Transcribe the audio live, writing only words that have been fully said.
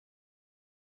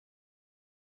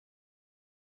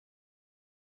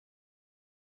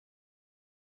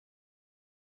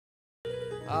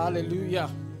Hallelujah.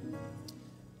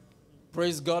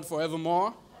 Praise God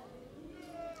forevermore.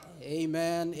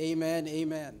 Amen, amen,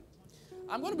 amen.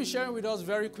 I'm going to be sharing with us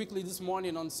very quickly this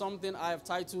morning on something I have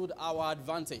titled Our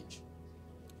Advantage.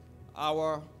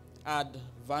 Our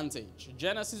Advantage.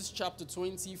 Genesis chapter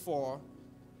 24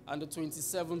 and the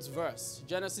 27th verse.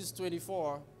 Genesis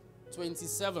 24,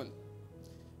 27.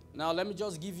 Now let me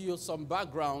just give you some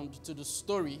background to the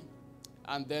story,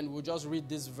 and then we'll just read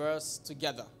this verse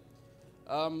together.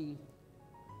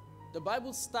 The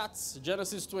Bible starts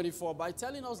Genesis 24 by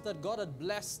telling us that God had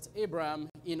blessed Abraham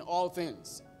in all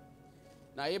things.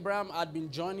 Now, Abraham had been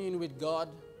joining with God,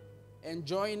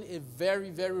 enjoying a very,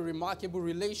 very remarkable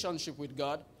relationship with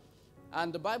God.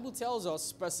 And the Bible tells us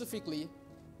specifically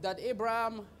that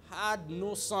Abraham had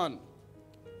no son.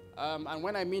 And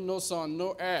when I mean no son,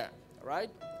 no heir, right?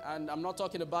 And I'm not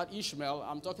talking about Ishmael.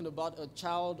 I'm talking about a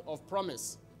child of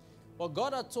promise. But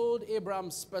God had told Abraham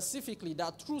specifically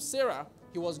that through Sarah,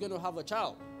 he was going to have a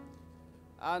child.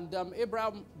 And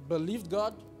Abraham believed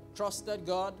God, trusted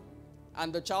God,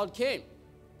 and the child came.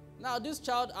 Now, this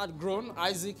child had grown.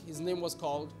 Isaac, his name was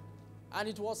called. And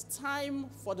it was time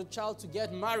for the child to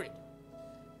get married.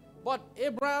 But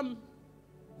Abraham,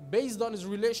 based on his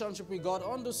relationship with God,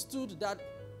 understood that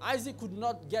Isaac could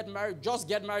not get married, just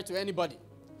get married to anybody.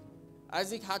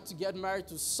 Isaac had to get married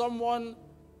to someone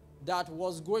that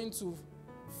was going to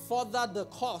further the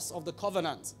cause of the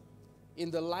covenant in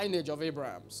the lineage of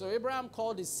Abraham. So Abraham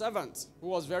called his servant, who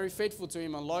was very faithful to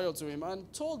him and loyal to him,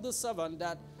 and told the servant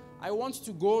that I want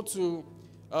to go to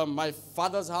my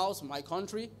father's house, my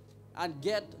country, and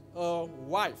get a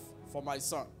wife for my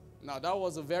son. Now that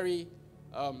was a very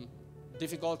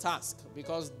difficult task,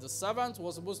 because the servant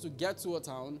was supposed to get to a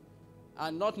town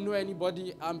and not know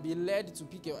anybody and be led to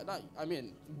pick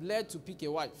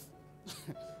a wife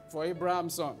for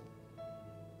Abraham's son.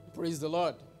 Praise the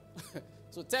Lord.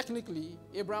 So technically,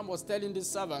 Abraham was telling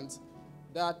this servant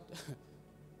that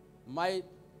my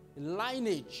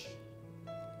lineage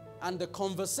and the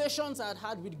conversations I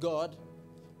had with God,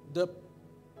 the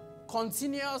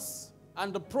continuous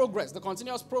progress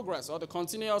or the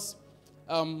continuous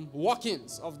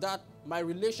workings of that, my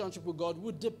relationship with God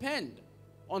would depend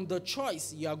on the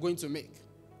choice you are going to make.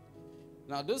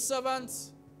 Now, this servant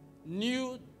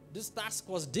knew this task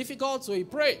was difficult, so he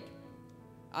prayed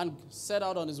and set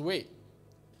out on his way.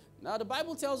 Now, the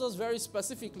Bible tells us very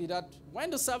specifically that when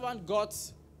the servant got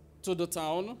to the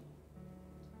town,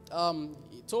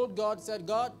 he told God, said,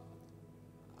 God,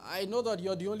 I know that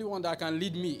you're the only one that can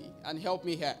lead me and help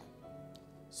me here.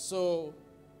 So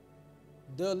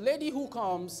the lady who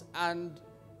comes and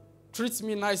treats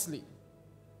me nicely,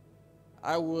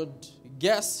 I would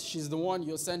guess she's the one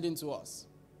you're sending to us.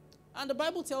 And the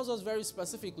Bible tells us very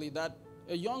specifically that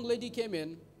a young lady came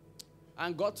in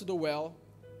and got to the well,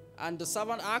 and the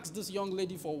servant asked this young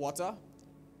lady for water.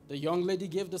 The young lady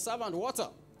gave the servant water.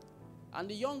 And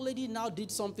the young lady now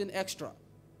did something extra.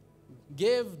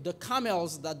 Gave the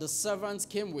camels that the servants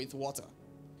came with water.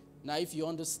 Now, if you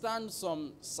understand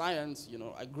some science,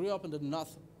 I grew up in the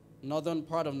northern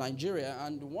part of Nigeria,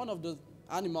 and one of the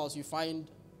animals you find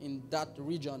in that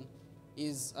region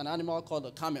is an animal called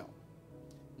a camel.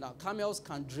 Now, camels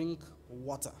can drink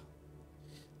water.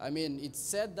 It's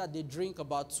said that they drink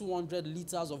about 200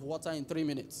 liters of water in 3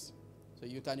 minutes. So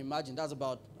you can imagine that's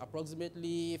about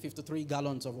approximately 53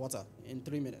 gallons of water in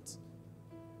 3 minutes.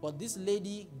 But this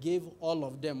lady gave all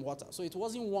of them water. So it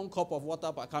wasn't 1 cup of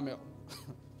water per camel.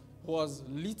 It was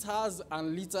liters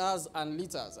and liters and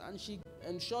liters. And she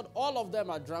ensured all of them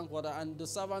had drank water. And the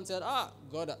servant said,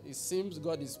 God, it seems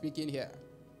God is speaking here.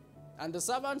 And the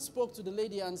servant spoke to the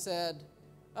lady and said,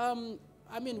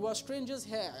 we're strangers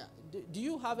here. Do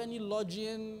you have any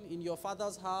lodging in your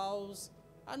father's house?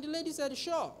 And the lady said,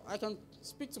 sure, I can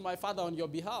speak to my father on your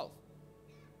behalf.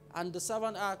 And the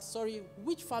servant asked, sorry,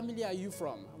 which family are you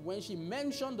from? When she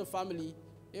mentioned the family,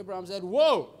 Abraham said,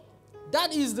 whoa,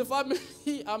 that is the family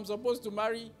I'm supposed to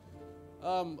marry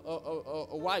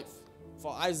a wife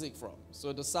for Isaac from.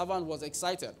 So the servant was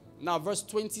excited. Now, verse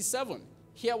 27,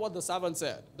 hear what the servant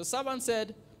said. The servant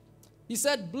said, he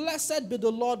said, blessed be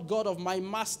the Lord God of my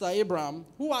master Abraham,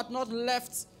 who hath not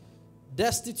left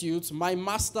destitute my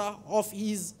master of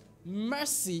his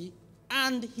mercy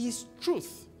and his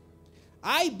truth.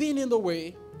 I being in the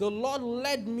way, the Lord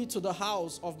led me to the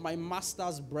house of my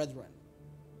master's brethren.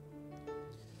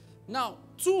 Now,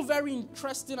 2 very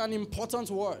interesting and important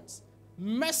words,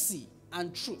 mercy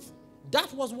and truth.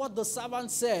 That was what the servant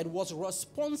said was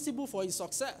responsible for his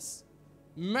success.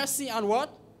 Mercy and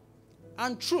what?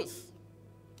 And truth.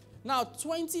 Now,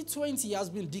 2020 has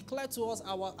been declared to us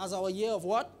as our year of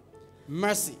what?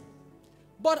 Mercy.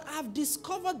 But I've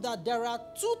discovered that there are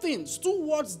two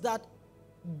words that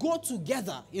go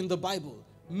together in the Bible.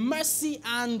 Mercy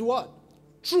and what?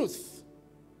 Truth.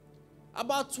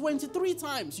 About 23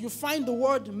 times you find the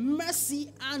word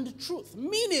mercy and truth,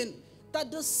 meaning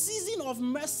that the season of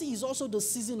mercy is also the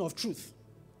season of truth.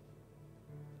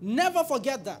 Never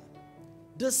forget that.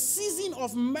 The season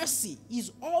of mercy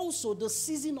is also the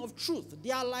season of truth.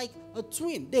 They are like a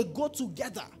twin. They go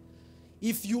together.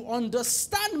 If you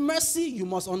understand mercy, you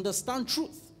must understand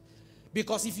truth.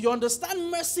 Because if you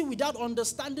understand mercy without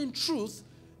understanding truth,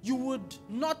 you would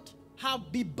not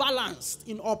be balanced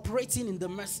in operating in the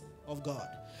mercy of God.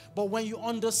 But when you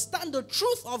understand the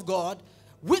truth of God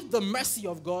with the mercy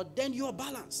of God, then you are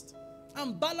balanced.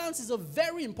 And balance is a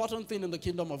very important thing in the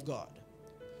kingdom of God.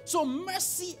 So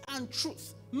mercy and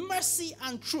truth, mercy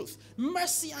and truth,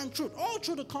 mercy and truth. All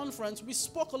through the conference, we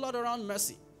spoke a lot around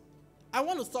mercy. I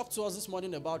want to talk to us this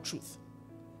morning about truth.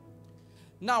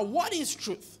 Now, what is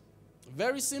truth?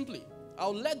 Very simply,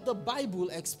 I'll let the Bible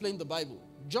explain the Bible.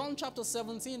 John chapter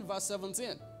 17, verse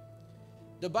 17.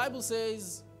 The Bible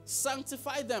says,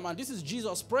 sanctify them. And this is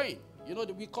Jesus praying. You know,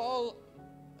 we call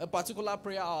a particular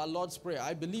prayer our Lord's Prayer.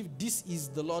 I believe this is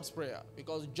the Lord's Prayer.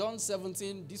 Because John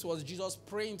 17, this was Jesus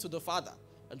praying to the Father.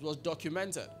 It was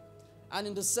documented. And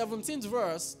in the 17th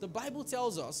verse, the Bible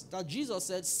tells us that Jesus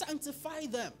said, sanctify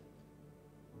them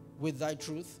with thy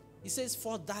truth. He says,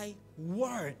 for thy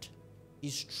word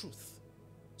is truth.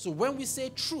 So when we say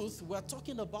truth, we're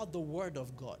talking about the word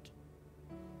of God.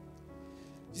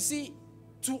 You see,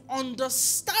 to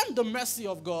understand the mercy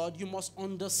of God, you must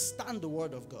understand the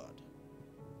word of God.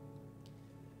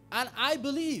 And I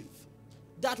believe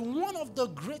that one of the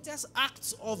greatest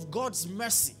acts of God's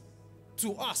mercy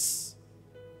to us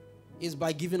is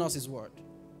by giving us his word.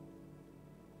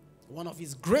 One of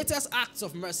his greatest acts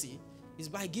of mercy is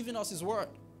by giving us his word.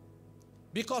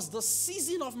 Because the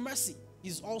season of mercy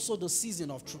is also the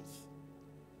season of truth.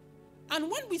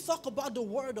 And when we talk about the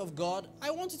word of God,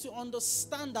 I want you to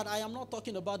understand that I am not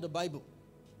talking about the Bible.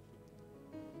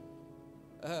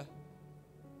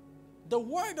 The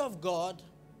word of God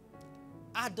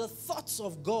are the thoughts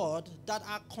of God that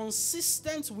are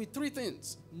consistent with three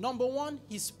things. Number one,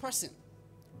 his person.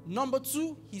 Number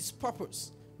two, his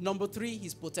purpose. Number three,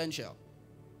 his potential.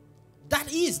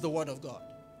 That is the word of God.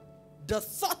 The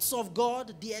thoughts of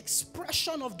God, the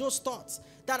expression of those thoughts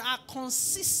that are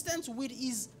consistent with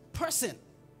his person.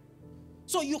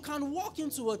 So you can walk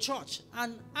into a church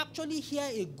and actually hear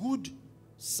a good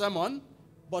sermon,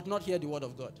 but not hear the word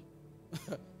of God.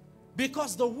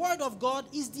 Because the word of God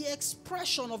is the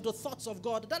expression of the thoughts of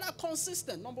God that are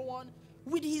consistent, number one,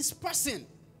 with his person.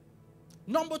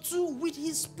 Number two, with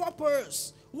his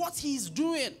purpose, what he's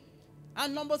doing.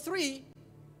 And number three,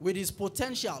 with his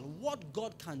potential, what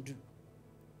God can do.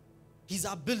 His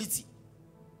ability.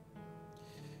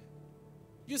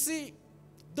 You see,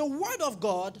 the word of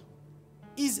God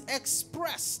is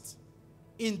expressed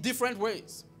in different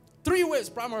ways. Three ways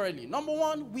primarily. Number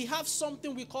one, we have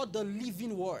something we call the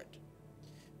living word,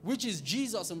 which is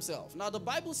Jesus himself. Now the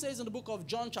Bible says in the book of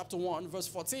John chapter 1 verse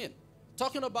 14,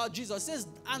 talking about Jesus, it says,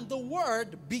 and the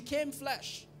word became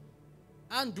flesh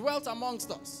and dwelt amongst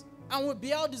us, and we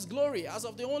beheld his glory as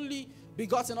of the only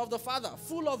begotten of the Father,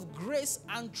 full of grace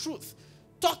and truth.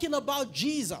 Talking about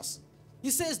Jesus, he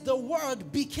says the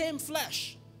word became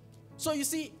flesh. So you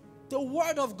see, the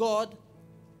word of God,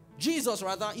 Jesus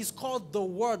rather, is called the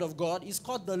word of God, is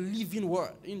called the living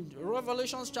word. In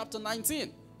Revelation chapter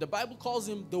 19, the Bible calls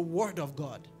him the word of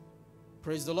God.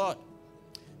 Praise the Lord.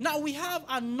 Now we have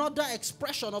another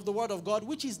expression of the word of God,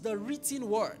 which is the written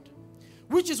word,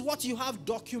 which is what you have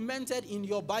documented in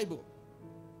your Bible.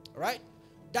 Right?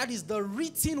 That is the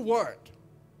written word.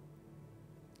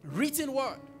 Written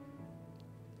word.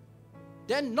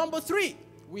 Then number three,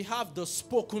 we have the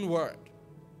spoken word.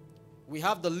 We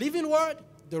have the living word,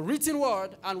 the written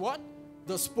word, and what?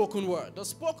 The spoken word. The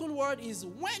spoken word is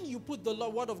when you put the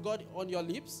word of God on your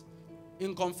lips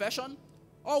in confession,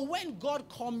 or when God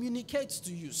communicates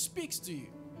to you, speaks to you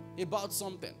about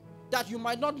something that you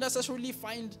might not necessarily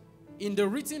find in the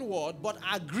written word, but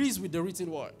agrees with the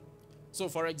written word. So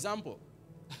for example,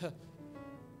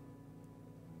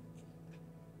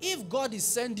 if God is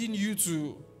sending you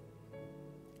to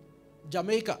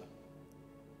Jamaica,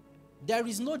 there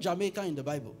is no Jamaica in the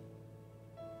Bible.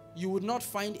 You would not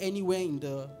find anywhere in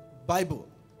the Bible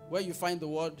where you find the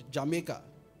word Jamaica.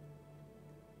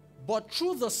 But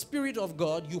through the Spirit of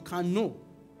God, you can know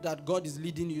that God is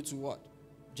leading you to what?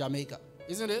 Jamaica.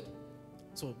 Isn't it?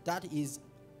 So that is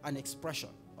an expression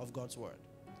of God's word.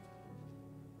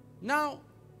 Now,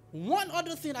 one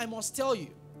other thing I must tell you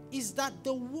is that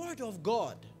the word of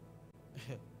God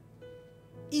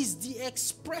is the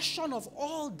expression of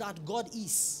all that God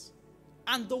is.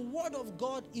 And the word of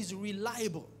God is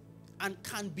reliable and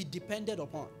can be depended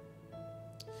upon.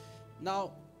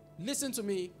 Now, listen to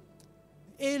me.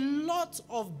 A lot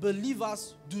of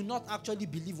believers do not actually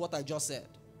believe what I just said.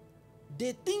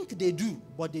 They think they do,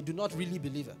 but they do not really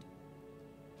believe it.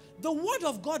 The word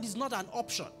of God is not an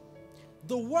option.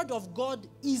 The word of God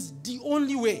is the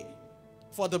only way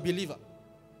for the believer.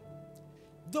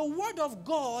 The word of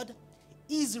God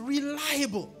is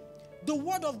reliable. The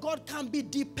word of God can be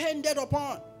depended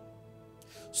upon.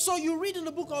 So you read in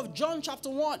the book of John chapter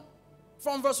 1,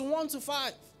 from verse 1 to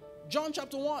 5. John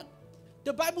chapter 1.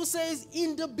 The Bible says,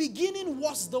 in the beginning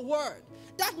was the word.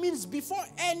 That means before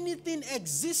anything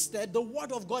existed, the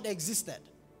word of God existed.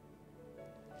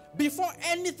 Before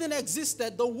anything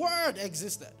existed, the word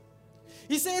existed.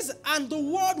 He says, and the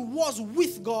word was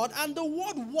with God, and the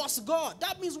word was God.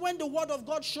 That means when the word of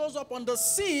God shows up on the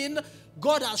scene,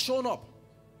 God has shown up.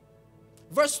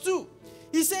 Verse 2,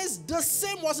 he says, the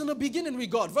same was in the beginning with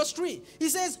God. Verse 3, he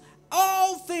says,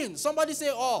 all things, somebody say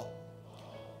all.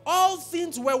 All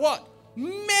things were what?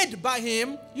 Made by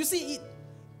him. You see,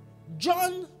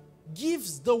 John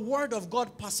gives the word of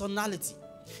God personality.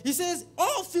 He says,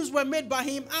 all things were made by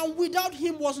him, and without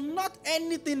him was not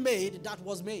anything made that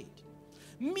was made.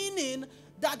 Meaning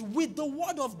that with the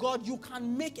word of God, you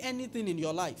can make anything in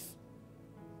your life.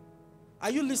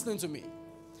 Are you listening to me?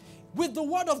 With the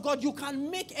word of God, you can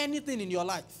make anything in your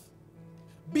life.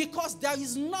 Because there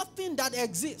is nothing that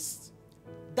exists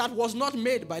that was not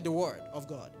made by the word of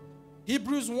God.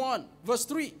 Hebrews 1 verse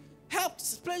 3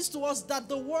 explains to us that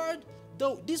the word,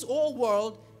 this whole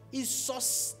world is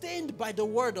sustained by the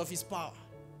word of his power.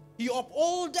 He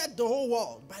upholded the whole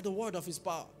world by the word of his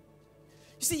power.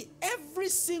 You see, every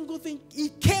single thing,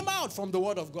 it came out from the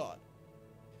word of God.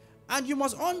 And you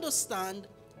must understand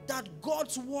that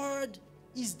God's word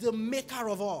is the maker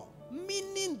of all.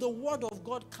 Meaning the word of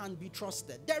God can be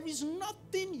trusted. There is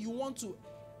nothing you want to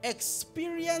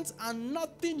experience and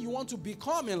nothing you want to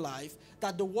become in life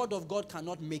that the word of God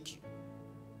cannot make you.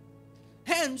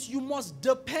 Hence, you must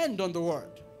depend on the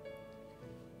word.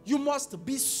 You must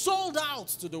be sold out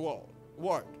to the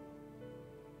word.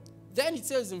 Then it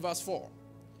says in verse 4,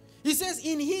 he says,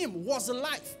 in him was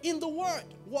life. In the word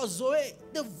was Zoe,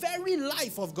 the very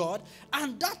life of God.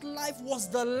 And that life was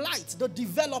the light, the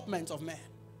development of man.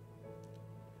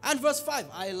 And verse 5,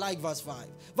 I like verse 5.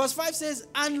 Verse 5 says,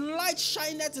 and light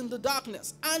shineth in the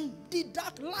darkness. And the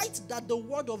dark light that the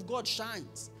word of God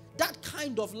shines, that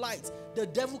kind of light, the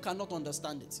devil cannot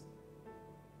understand it.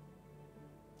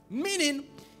 Meaning,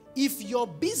 if your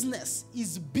business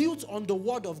is built on the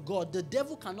word of God, the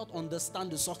devil cannot understand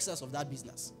the success of that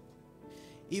business.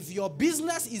 If your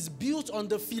business is built on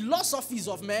the philosophies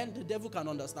of men, the devil can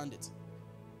understand it.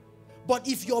 But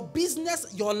if your business,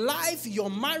 your life, your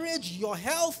marriage, your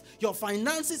health, your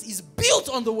finances is built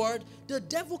on the word, the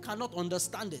devil cannot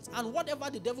understand it. And whatever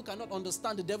the devil cannot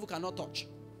understand, the devil cannot touch.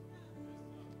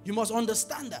 You must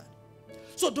understand that.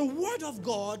 So the word of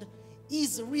God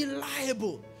is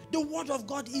reliable. The word of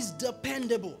God is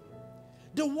dependable.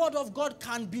 The word of God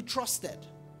can be trusted.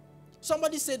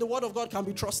 Somebody say the word of God can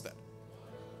be trusted.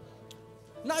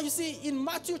 Now you see, in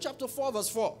Matthew chapter 4 verse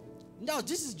 4, now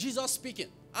this is Jesus speaking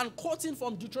and quoting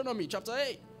from Deuteronomy chapter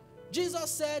 8. Jesus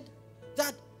said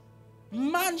that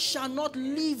man shall not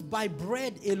live by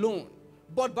bread alone,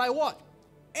 but by what?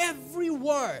 Every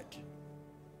word.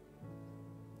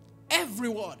 Every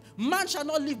word. Man shall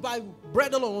not live by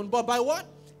bread alone, but by what?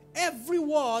 Every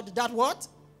word that what?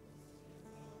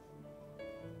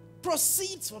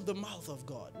 Proceeds from the mouth of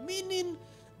God. Meaning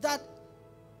that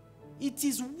it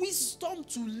is wisdom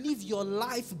to live your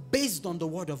life based on the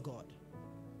word of God.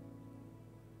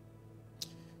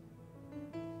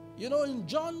 You know, in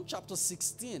John chapter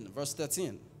 16, verse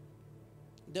 13,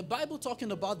 the Bible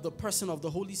talking about the person of the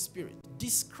Holy Spirit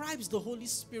describes the Holy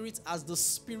Spirit as the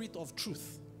Spirit of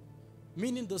truth,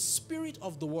 meaning the Spirit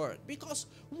of the word. Because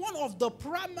one of the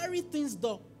primary things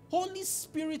the Holy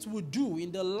Spirit would do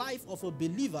in the life of a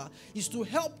believer is to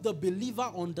help the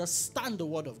believer understand the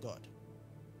word of God.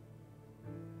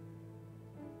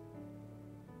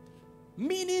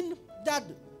 Meaning that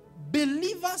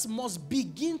believers must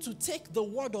begin to take the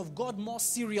word of God more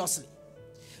seriously.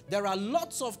 There are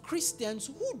lots of Christians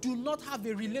who do not have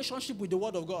a relationship with the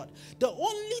word of God. The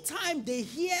only time they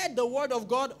hear the word of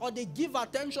God or they give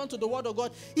attention to the word of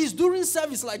God is during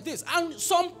service like this. And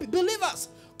some believers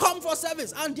come for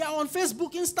service and they are on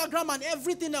Facebook, Instagram and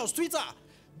everything else, Twitter,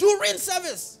 during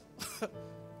service.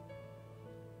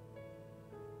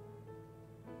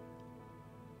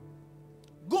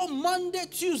 Go Monday,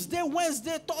 Tuesday,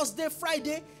 Wednesday, Thursday,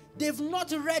 Friday. they've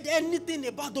not read anything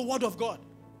about the Word of God.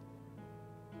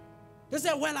 They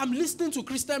say, well, I'm listening to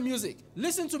Christian music.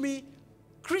 Listen to me.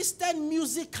 Christian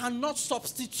music cannot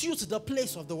substitute the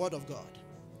place of the Word of God.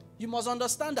 You must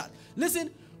understand that.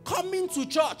 Listen, coming to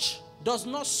church does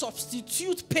not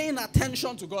substitute paying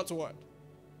attention to God's Word.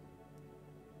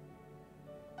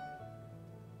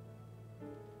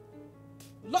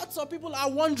 Lots of people are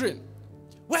wondering,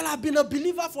 well, I've been a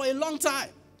believer for a long time.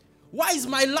 Why is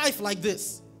my life like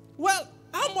this? Well,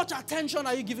 how much attention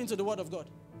are you giving to the Word of God?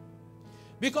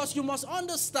 Because you must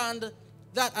understand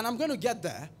that, and I'm going to get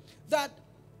there, that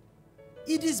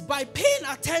it is by paying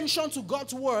attention to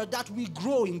God's Word that we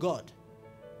grow in God.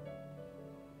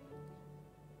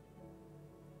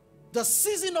 The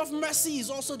season of mercy is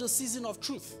also the season of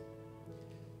truth.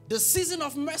 The season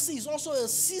of mercy is also a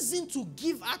season to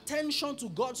give attention to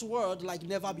God's Word like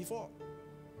never before.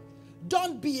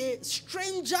 Don't be a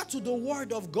stranger to the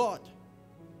Word of God.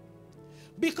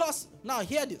 Because, now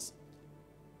hear this.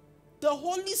 The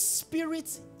Holy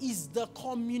Spirit is the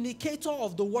communicator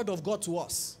of the Word of God to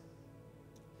us.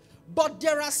 But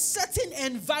there are certain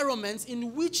environments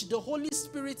in which the Holy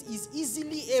Spirit is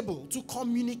easily able to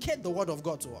communicate the Word of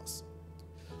God to us.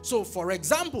 So, for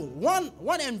example,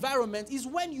 one environment is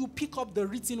when you pick up the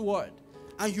written Word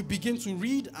and you begin to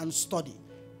read and study.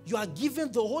 You are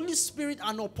giving the Holy Spirit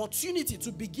an opportunity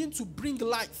to begin to bring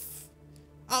life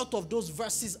out of those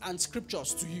verses and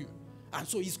scriptures to you. And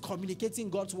so he's communicating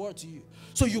God's Word to you.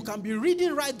 So you can be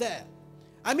reading right there.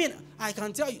 I mean, I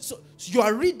can tell you. So you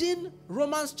are reading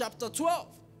Romans chapter 12.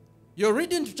 You're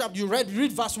reading chapter, you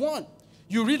read verse 1.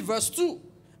 You read verse 2.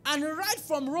 And right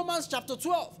from Romans chapter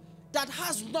 12, that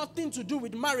has nothing to do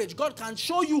with marriage. God can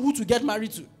show you who to get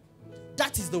married to.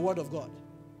 That is the Word of God.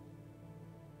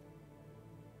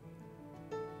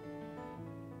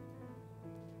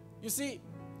 You see,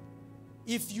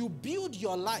 if you build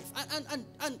your life,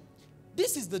 and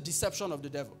this is the deception of the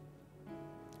devil.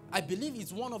 I believe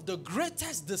it's one of the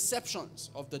greatest deceptions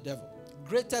of the devil.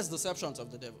 Greatest deceptions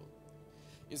of the devil.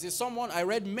 You see, someone I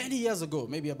read many years ago,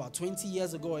 maybe about 20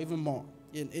 years ago or even more,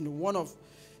 in one of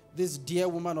this dear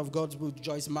woman of God's book,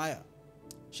 Joyce Meyer.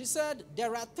 She said,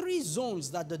 there are 3 zones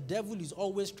that the devil is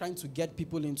always trying to get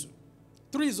people into.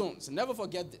 3 zones. Never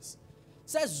forget this.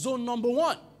 Says zone number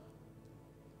 1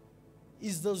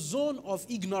 is the zone of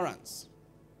ignorance.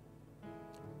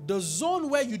 The zone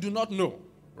where you do not know,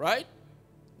 right?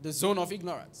 The zone of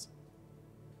ignorance.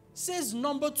 Says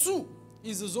number 2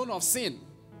 is the zone of sin.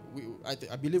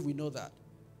 I believe we know that.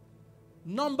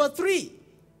 Number 3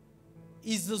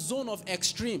 is the zone of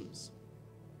extremes.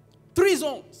 3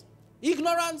 zones: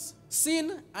 ignorance,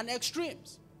 sin, and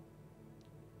extremes.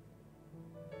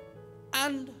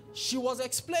 And she was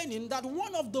explaining that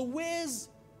one of the ways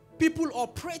people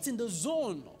operate in the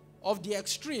zone of the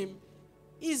extreme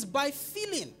is by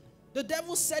feeling. The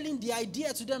devil selling the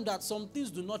idea to them that some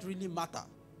things do not really matter.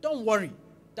 Don't worry,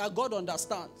 that God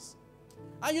understands.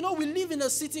 And you know, we live in a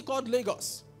city called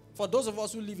Lagos. For those of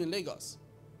us who live in Lagos,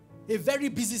 a very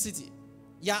busy city.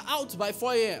 You're out by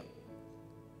 4 a.m.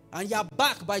 and you're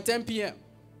back by 10 p.m.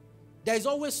 There is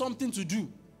always something to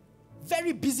do.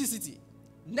 Very busy city.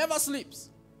 Never sleeps.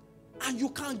 And you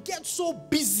can get so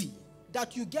busy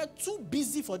that you get too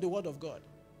busy for the Word of God.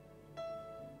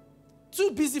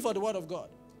 Too busy for the Word of God.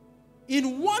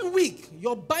 In 1 week,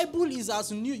 your Bible is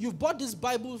as new. You bought this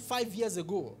Bible 5 years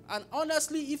ago. And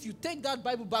honestly, if you take that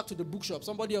Bible back to the bookshop,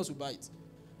 somebody else will buy it.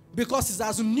 Because it's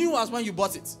as new as when you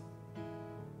bought it.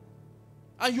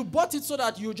 And you bought it so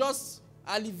that you just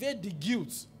alleviate the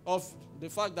guilt of the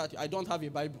fact that I don't have a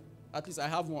Bible. At least I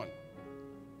have one.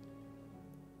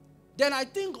 Then I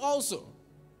think also,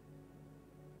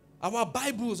 our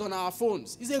Bibles on our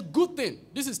phones is a good thing.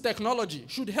 This is technology.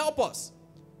 Should help us.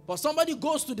 But somebody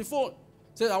goes to the phone,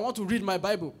 says, I want to read my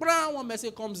Bible. One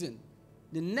message comes in.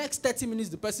 The next 30 minutes,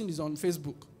 the person is on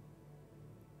Facebook.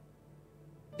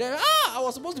 Then, I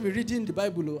was supposed to be reading the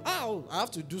Bible. I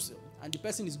have to do so. And the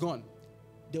person is gone.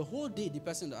 The whole day, the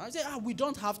person, I say, we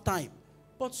don't have time.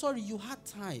 But sorry, you had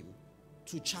time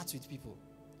to chat with people.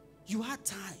 You had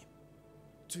time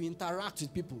to interact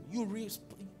with people.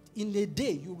 In a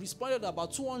day, you responded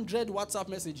about 200 WhatsApp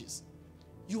messages.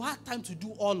 You had time to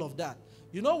do all of that.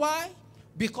 You know why?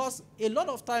 Because a lot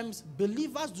of times,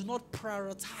 believers do not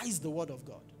prioritize the Word of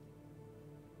God.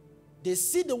 They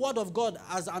see the Word of God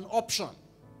as an option.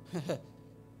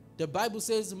 The Bible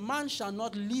says, man shall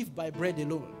not live by bread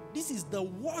alone. This is the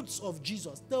words of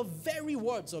Jesus, the very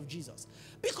words of Jesus.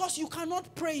 Because you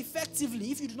cannot pray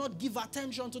effectively if you do not give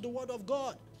attention to the Word of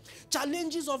God.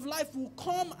 Challenges of life will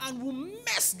come and will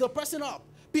mess the person up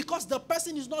because the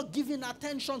person is not giving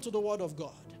attention to the Word of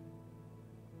God.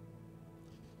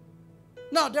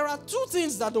 Now, there are two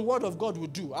things that the Word of God will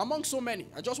do, among so many.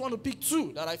 I just want to pick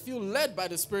two that I feel led by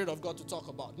the Spirit of God to talk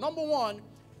about. Number one,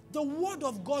 the Word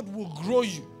of God will grow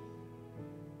you.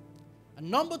 And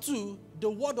number two, the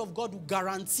Word of God will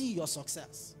guarantee your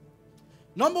success.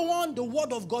 Number one, the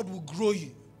Word of God will grow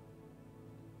you.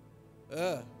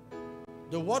 The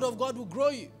Word of God will grow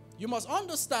you. You must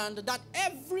understand that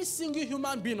every single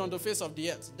human being on the face of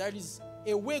the earth, there is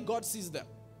a way God sees them.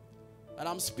 And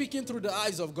I'm speaking through the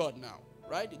eyes of God now.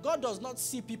 Right? God does not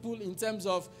see people in terms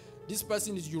of this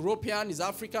person is European, is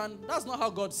African. That's not how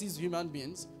God sees human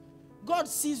beings. God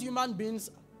sees human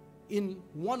beings in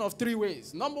one of three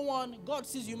ways. Number one, God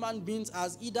sees human beings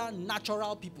as either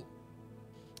natural people.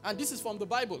 And this is from the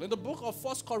Bible. In the book of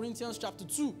 1 Corinthians chapter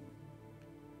 2,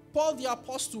 Paul the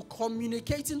Apostle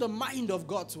communicating the mind of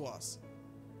God to us.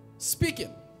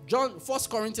 Speaking, 1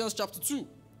 Corinthians chapter 2,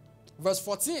 verse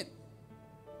 14.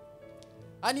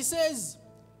 And he says,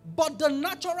 but the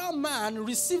natural man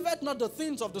receiveth not the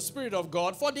things of the Spirit of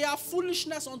God, for they are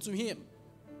foolishness unto him.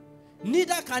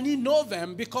 Neither can he know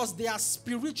them, because they are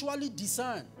spiritually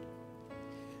discerned.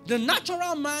 The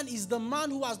natural man is the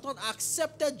man who has not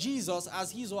accepted Jesus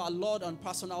as his or our Lord and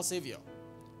personal Savior.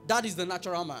 That is the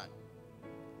natural man.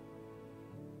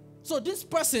 So this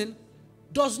person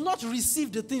does not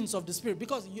receive the things of the Spirit,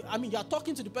 because you are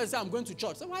talking to the person, say, I'm going to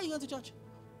church. Say, why are you going to church?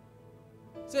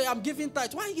 Say, I'm giving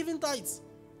tithes. Why are you giving tithes?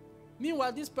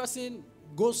 Meanwhile, this person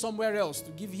goes somewhere else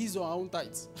to give his or her own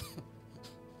tithes.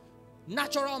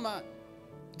 Natural man.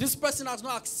 This person has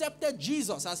not accepted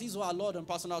Jesus as his or her Lord and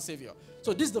personal Savior.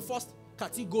 So this is the first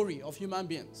category of human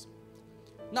beings.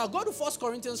 Now go to 1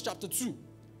 Corinthians chapter 2.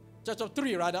 Chapter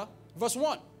 3 rather. Verse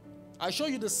 1. I show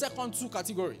you the second two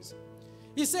categories.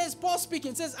 He says, Paul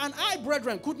speaking, says, and I,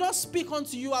 brethren, could not speak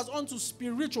unto you as unto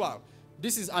spiritual.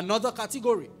 This is another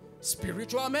category.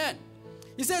 Spiritual men.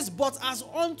 He says, but as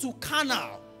unto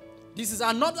carnal. This is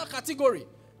another category.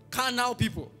 Carnal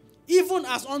people. Even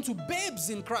as unto babes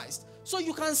in Christ. So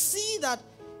you can see that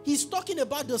he's talking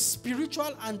about the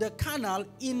spiritual and the carnal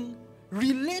in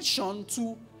relation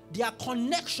to their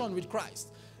connection with Christ.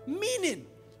 Meaning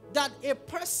that a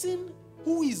person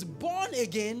who is born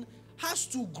again has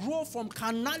to grow from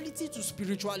carnality to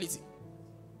spirituality.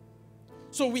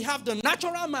 So we have the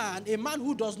natural man, a man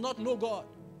who does not know God,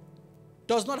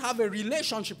 does not have a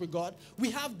relationship with God. We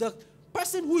have the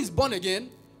person who is born again,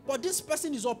 but this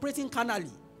person is operating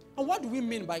carnally. And what do we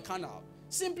mean by carnal?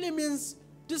 Simply means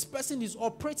this person is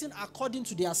operating according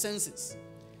to their senses.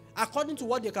 According to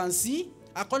what they can see,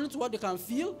 according to what they can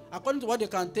feel, according to what they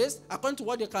can taste, according to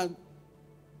what they can...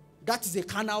 That is a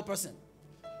carnal person.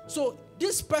 So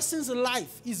this person's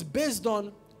life is based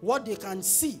on what they can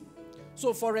see.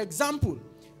 So for example,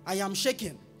 I am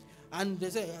shaking. And they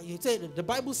say, the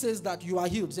Bible says that you are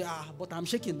healed. Say, but I'm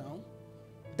shaking now.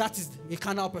 That is a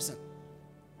carnal person.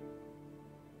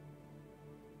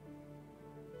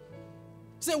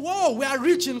 Say, whoa, we are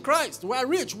rich in Christ. We are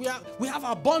rich. We have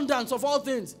abundance of all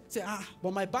things. Say,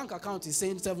 but my bank account is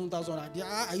saying 7,000.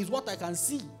 Is what I can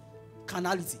see.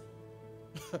 Carnality.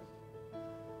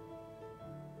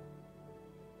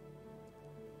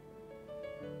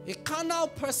 A carnal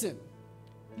person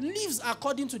lives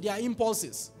according to their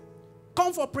impulses.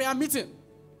 Come for prayer meeting.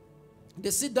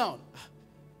 They sit down.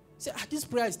 Say, this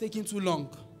prayer is taking too long.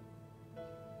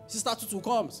 Sister Tutu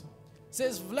comes.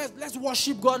 Says, let's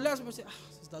worship God. Let's say,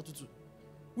 Sister Tutu,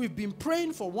 we've been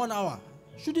praying for 1 hour.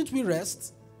 Shouldn't we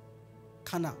rest?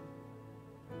 Carnal.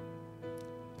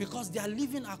 Because they are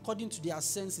living according to their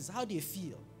senses, how they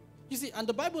feel. You see, and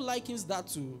the Bible likens that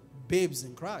to babes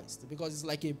in Christ, because it's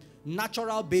like a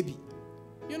natural baby.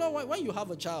 You know, when you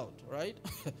have a child, right?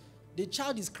 The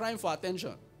child is crying for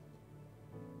attention.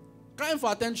 Crying for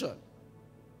attention.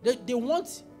 They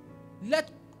want,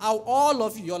 all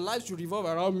of you, your lives should revolve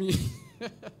around me.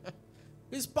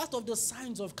 It's part of the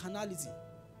signs of carnality.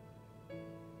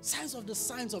 Signs of the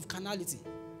signs of carnality.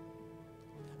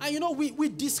 And you know, we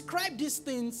describe these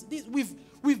things, we've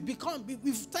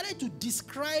started to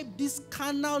describe this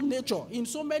carnal nature in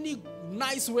so many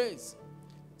nice ways.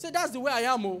 Say, that's the way I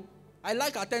am. Oh. I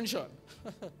like attention.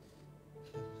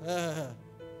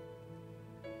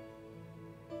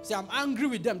 See, I'm angry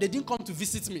with them. They didn't come to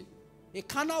visit me. A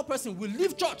carnal person will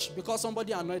leave church because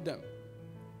somebody annoyed them.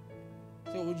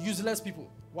 So useless people.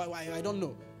 Why? I don't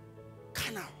know.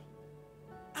 Carnal.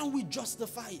 And we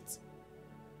justify it.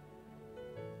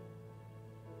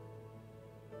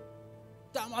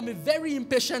 I'm a very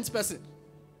impatient person.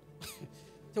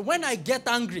 So when I get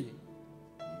angry,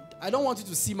 I don't want you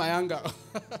to see my anger.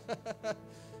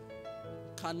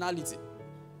 Carnality.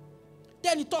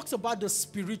 Then he talks about the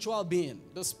spiritual being,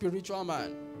 the spiritual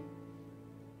man.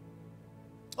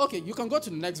 Okay, you can go to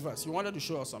the next verse. You wanted to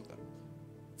show us something.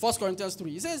 1 Corinthians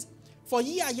 3. It says, for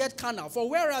ye are yet carnal, for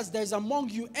whereas there is among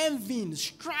you envying,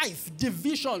 strife,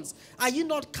 divisions, are ye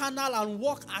not carnal and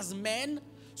walk as men?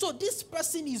 So this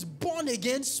person is born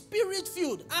again,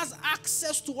 spirit-filled, has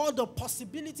access to all the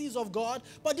possibilities of God,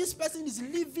 but this person is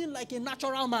living like a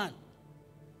natural man.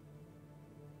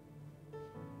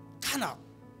 Carnal.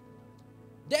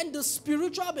 Then the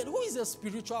spiritual, but who is a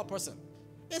spiritual person?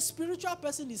 A spiritual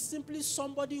person is simply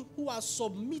somebody who has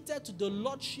submitted to the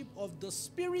lordship of the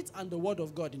Spirit and the Word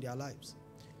of God in their lives.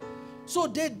 So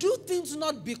they do things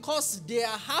not because they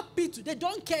are happy to, they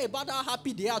don't care about how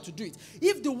happy they are to do it.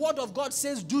 If the Word of God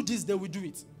says do this, they will do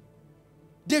it.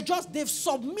 They've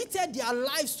submitted their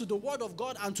lives to the Word of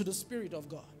God and to the Spirit of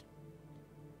God.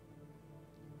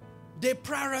 They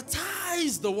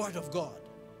prioritize the Word of God.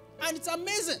 And it's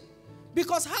amazing.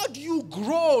 Because how do you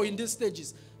grow in these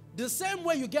stages? The same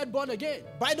way you get born again,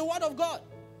 by the Word of God.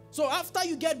 So after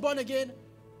you get born again,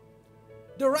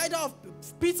 the writer of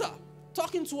Peter,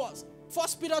 talking to us, 1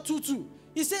 Peter 2:2,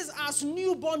 he says, as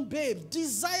newborn babes,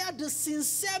 desire the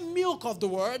sincere milk of the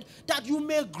Word, that you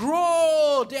may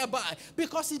grow thereby.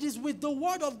 Because it is with the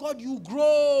Word of God you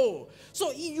grow.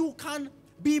 So you can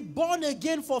be born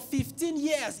again for 15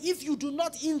 years. If you do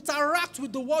not interact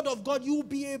with the Word of God, you will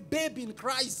be a babe in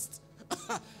Christ.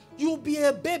 You'll be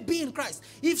a baby in Christ.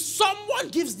 If someone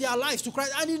gives their lives to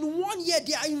Christ and in 1 year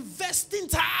they are investing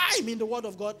time in the Word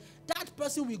of God, that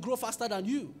person will grow faster than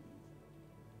you.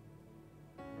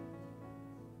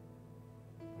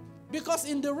 Because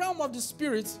in the realm of the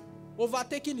Spirit,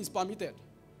 overtaking is permitted.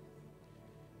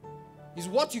 It's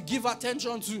what you give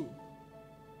attention to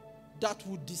that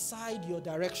will decide your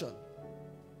direction.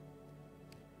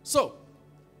 So,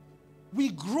 we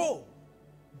grow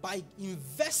by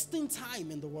investing time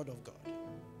in the Word of God.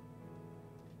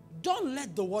 Don't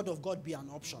let the Word of God be an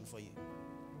option for you.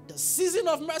 The season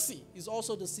of mercy is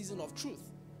also the season of truth.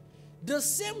 The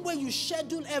same way you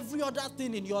schedule every other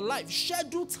thing in your life,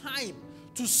 schedule time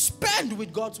to spend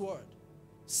with God's Word.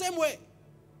 Same way.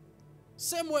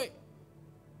 Same way.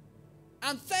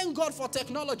 And thank God for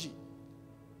technology.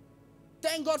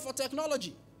 Thank God for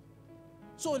technology.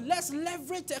 So let's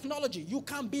leverage technology. You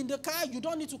can be in the car. You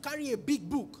don't need to carry a big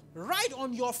book. Right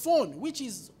on your phone, which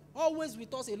is always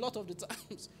with us a lot of the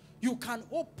times. You can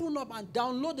open up and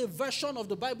download a version of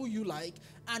the Bible you like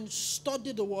and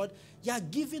study the Word. You are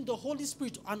giving the Holy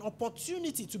Spirit an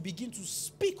opportunity to begin to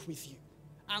speak with you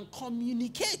and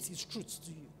communicate His truths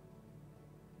to you.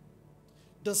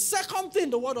 The second thing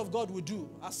the Word of God will do,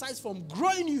 aside from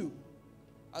growing you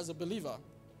as a believer,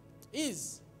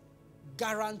 is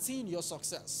guaranteeing your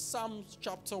success. Psalms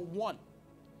chapter 1.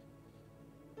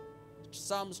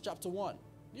 Psalms chapter 1.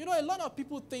 You know, a lot of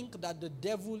people think that the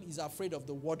devil is afraid of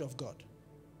the Word of God.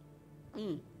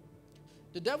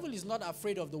 The devil is not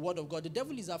afraid of the Word of God. The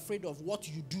devil is afraid of what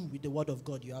you do with the Word of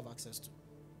God you have access to.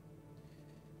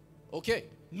 Okay,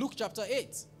 Luke chapter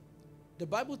 8. The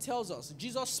Bible tells us,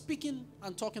 Jesus speaking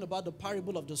and talking about the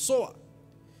parable of the sower.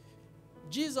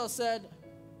 Jesus said,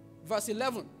 verse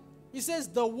 11, he says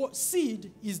the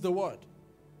seed is the word,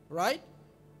 right?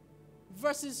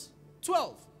 Verses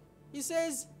 12, he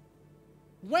says,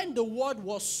 when the word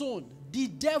was sown, the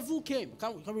devil came.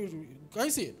 Can you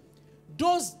see it?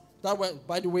 Those that were,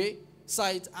 by the way,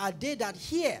 sight are they that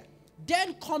hear.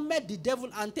 Then cometh the devil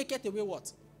and taketh away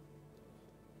what?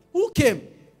 Who came?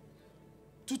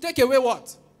 To take away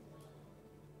what?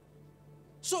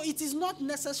 So it is not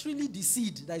necessarily the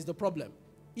seed that is the problem.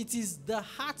 It is the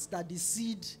heart that the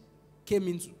seed came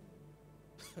into.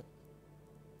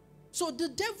 So the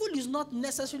devil is not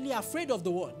necessarily afraid of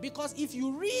the word. Because if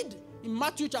you read in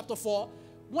Matthew chapter 4,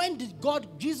 when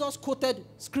Jesus quoted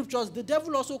scriptures, the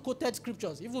devil also quoted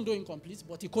scriptures, even though incomplete,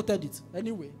 but he quoted it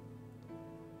anyway.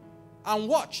 And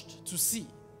watched to see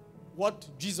what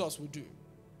Jesus would do.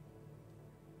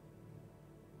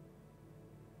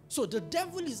 So the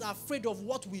devil is afraid of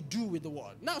what we do with the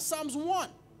word. Now Psalms 1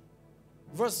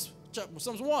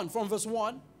 from verse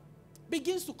 1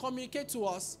 begins to communicate to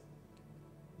us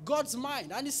God's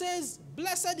mind. And it says,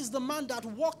 blessed is the man that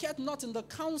walketh not in the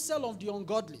counsel of the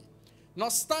ungodly, nor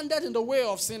standeth in the way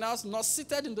of sinners, nor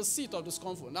sitteth in the seat of the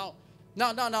scornful. Now,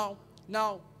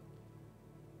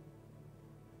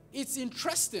 it's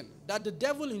interesting that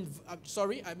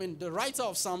the writer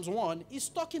of Psalms 1 is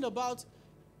talking about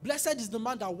blessed is the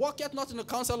man that walketh not in the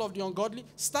counsel of the ungodly,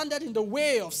 standeth in the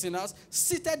way of sinners,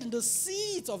 seated in the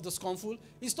seat of the scornful.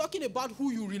 He's talking about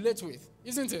who you relate with,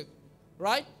 isn't it?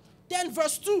 Right? Then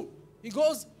verse 2, he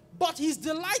goes, but his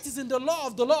delight is in the law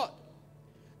of the Lord.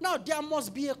 Now, there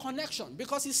must be a connection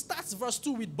because he starts verse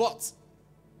 2 with but.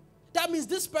 That means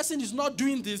this person is not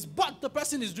doing this, but the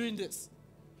person is doing this.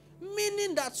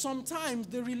 Meaning that sometimes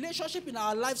the relationship in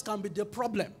our lives can be the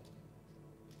problem.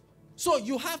 So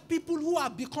you have people who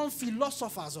have become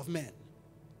philosophers of men.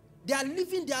 They are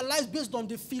living their lives based on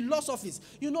the philosophies.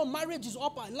 You know, marriage is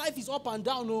up, life is up and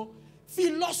down. No,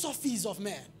 philosophies of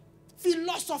men.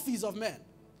 Philosophies of men.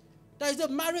 That is,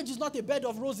 that marriage is not a bed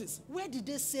of roses. Where did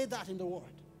they say that in the word?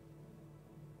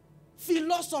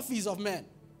 Philosophies of men.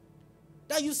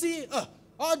 That you see,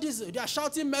 all this, they are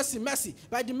shouting mercy, mercy.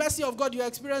 By the mercy of God, you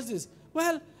experience this.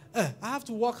 Well, I have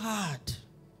to work hard.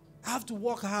 I have to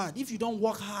work hard. If you don't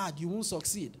work hard, you won't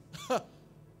succeed.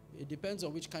 It depends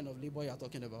on which kind of labor you are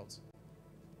talking about.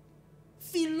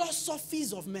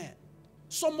 Philosophies of men.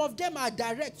 Some of them are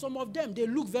direct. Some of them, they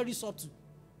look very subtle.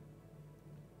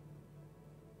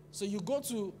 So you go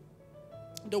to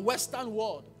the Western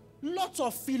world, lots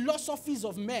of philosophies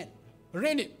of men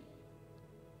reigning.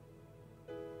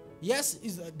 Yes,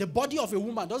 is the body of a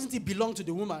woman, doesn't it belong to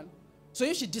the woman? So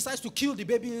if she decides to kill the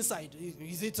baby inside,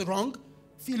 is it wrong?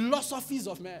 Philosophies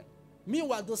of men.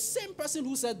 Meanwhile, the same person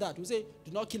who said that will say,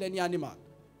 do not kill any animal.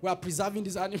 We are preserving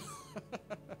this animal.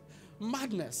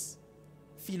 Madness.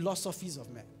 Philosophies of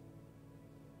men.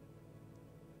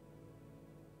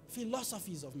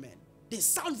 Philosophies of men. They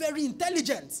sound very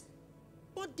intelligent,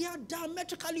 but they are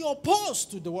diametrically opposed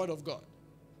to the word of God.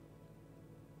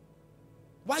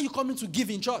 Why are you coming to give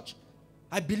in church?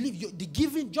 I believe the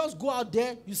giving, just go out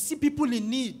there, you see people in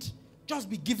need. Just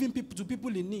be giving people to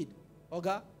people in need.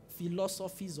 Okay?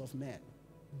 Philosophies of men.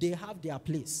 They have their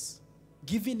place.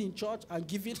 Giving in church and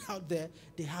giving out there,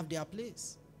 they have their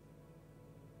place.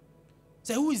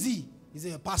 Say, who is he?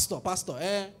 He's a pastor.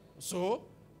 Pastor, so?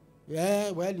 Yeah,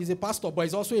 well, he's a pastor, but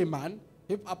he's also a man.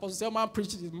 If Apostle Selman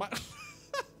preached his man.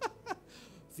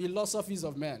 Philosophies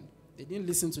of men. They didn't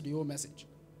listen to the whole message.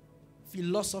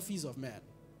 Philosophies of men.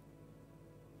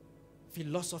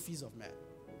 Philosophies of men.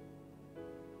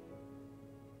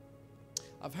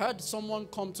 I've heard someone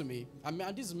come to me, I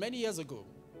mean, this is many years ago,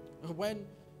 when,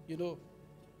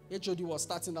 HOD was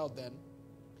starting out then,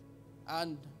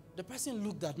 and the person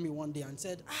looked at me one day and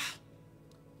said,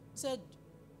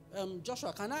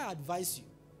 Joshua, can I advise you?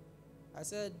 I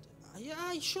said,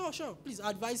 yeah, sure, please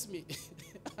advise me.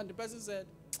 And the person said,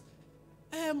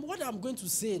 what I'm going to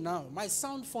say now might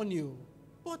sound funny,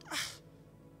 but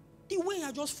the way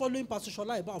you're just following Pastor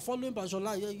Shola you're following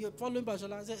Pastor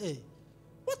Shola, I said, hey,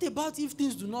 what about if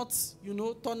things do not,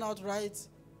 turn out right?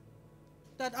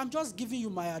 That I'm just giving you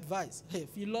my advice. Hey,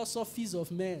 philosophies of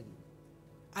men.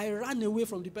 I ran away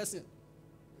from the person.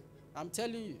 I'm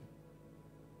telling you.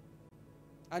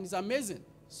 And it's amazing.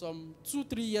 Some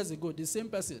 2-3 years ago, the same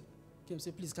person came and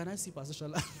said, please, can I see Pastor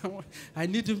Shola? I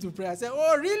need him to pray. I said,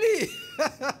 oh, really?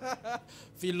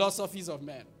 Philosophies of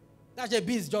men. That JB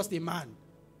is just a man.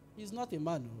 He's not a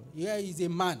man. Yeah, he's a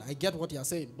man. I get what you're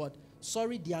saying. But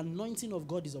sorry, the anointing of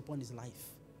God is upon his life.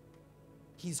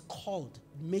 He's called.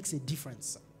 Makes a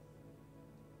difference.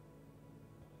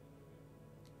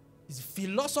 It's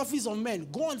philosophies of men.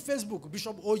 Go on Facebook.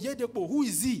 Bishop Oyedepo. Who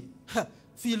is he?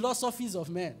 Philosophies of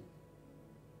men.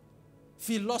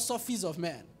 Philosophies of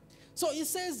men. So it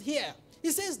says here,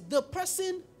 it says the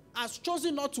person has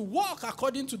chosen not to walk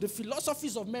according to the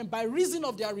philosophies of men by reason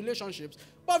of their relationships.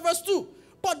 But verse 2,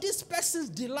 but this person's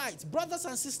delight, brothers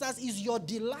and sisters, is your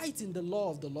delight in the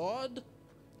law of the Lord.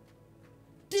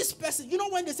 This person,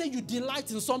 when they say you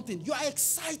delight in something, you are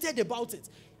excited about it.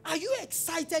 Are you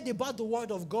excited about the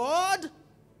word of God?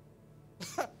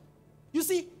 You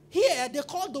see, here they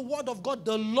call the word of God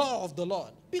the law of the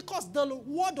Lord because the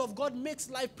word of God makes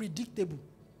life predictable.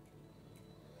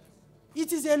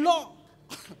 It is a law.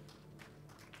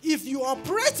 If you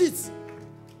operate it,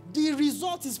 the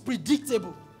result is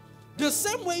predictable. The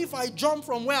same way if I jump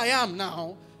from where I am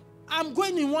now, I'm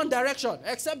going in one direction,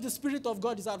 except the Spirit of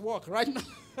God is at work right now.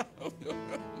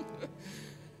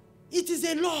 It is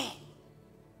a law.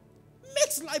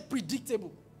 Makes life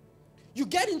predictable. You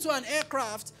get into an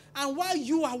aircraft, and while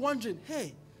you are wondering,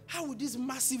 hey, how would this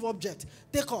massive object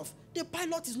take off? The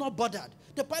pilot is not bothered.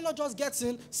 The pilot just gets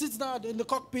in, sits down in the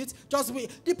cockpit, just wait.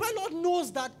 The pilot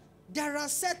knows that there are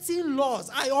certain laws.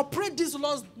 I operate these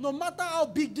laws, no matter how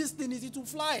big this thing is, it will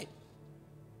fly.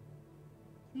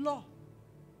 Law.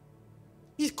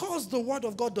 He calls the word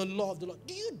of God the law of the Lord.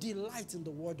 Do you delight in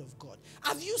the word of God?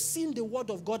 Have you seen the word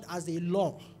of God as a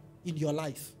law in your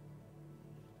life?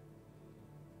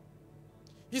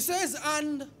 He says,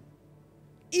 and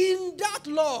in that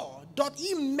law doth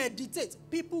he meditate.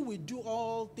 People will do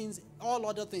all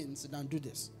other things than do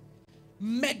this.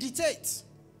 Meditate.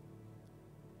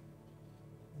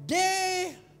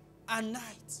 Day and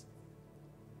night.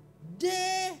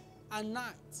 Day and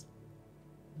night.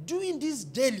 doing this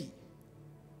daily.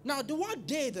 Now, the word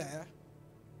day there,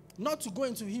 not to go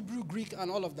into Hebrew, Greek,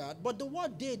 and all of that, but the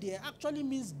word day there actually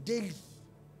means daily.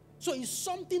 So it's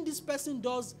something this person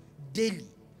does daily.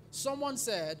 Someone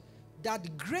said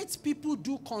that great people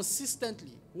do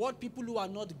consistently what people who are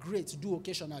not great do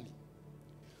occasionally.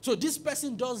 So this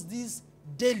person does this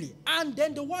daily. And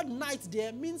then the word night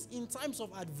there means in times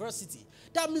of adversity.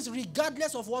 That means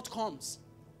regardless of what comes,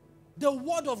 the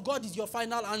word of God is your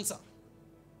final answer.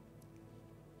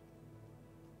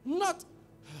 Not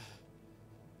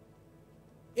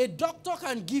a doctor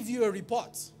can give you a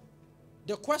report.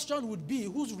 The question would be,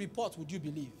 whose report would you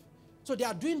believe? So they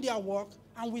are doing their work,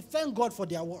 and we thank God for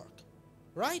their work,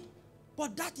 right?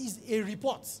 But that is a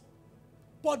report.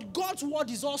 But God's word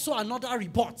is also another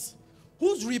report.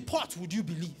 Whose report would you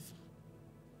believe?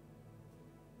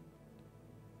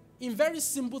 In very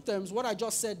simple terms, what I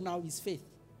just said now is faith.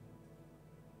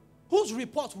 Whose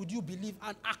report would you believe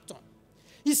and act on?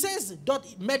 He says,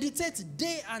 meditate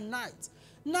day and night.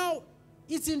 Now,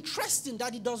 it's interesting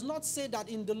that he does not say that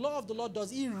in the law of the Lord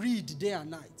does he read day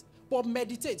and night, but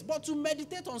meditate. But to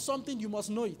meditate on something, you must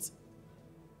know it.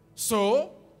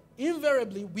 So,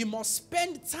 invariably, we must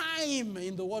spend time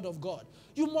in the word of God.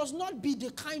 You must not be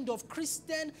the kind of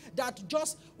Christian that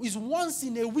just is once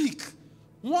in a week,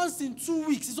 once in 2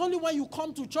 weeks. It's only when you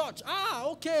come to church.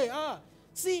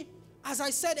 See, as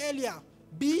I said earlier,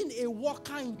 being a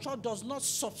worker in church does not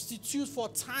substitute for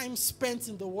time spent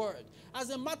in the word. As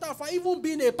a matter of fact, even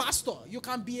being a pastor, you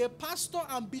can be a pastor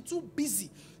and be too busy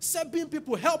serving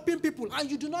people, helping people, and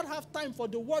you do not have time for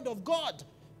the word of God.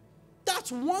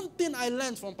 That's one thing I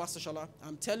learned from Pastor Shala.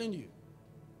 I'm telling you.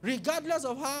 Regardless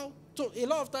of how, so a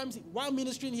lot of times while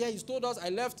ministering here, he's told us, I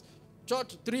left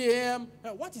church 3 a.m.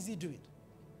 What is he doing?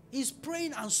 He's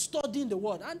praying and studying the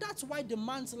word. And that's why the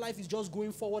man's life is just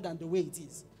going forward and the way it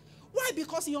is. Why?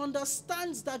 Because he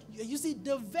understands that, you see,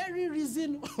 the very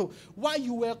reason why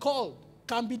you were called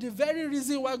can be the very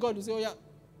reason why God will say, oh yeah,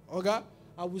 okay,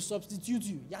 I will substitute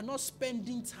you. You are not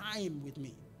spending time with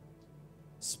me.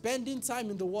 Spending time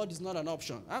in the word is not an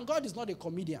option. And God is not a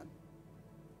comedian.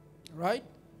 Right?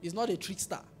 He's not a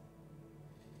trickster.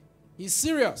 He's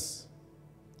serious.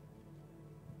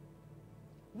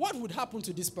 What would happen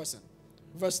to this person?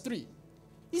 Verse 3.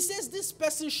 He says, this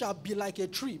person shall be like a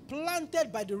tree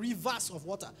planted by the rivers of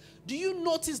water. Do you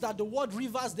notice that the word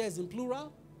rivers there is in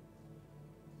plural?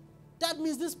 That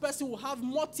means this person will have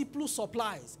multiple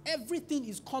supplies. Everything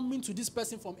is coming to this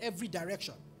person from every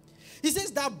direction. He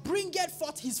says that bringeth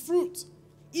forth his fruit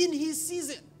in his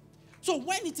season. So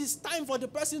when it is time for the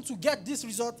person to get this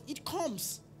result, it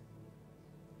comes.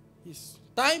 His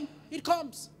time, it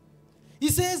comes. He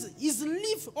says, his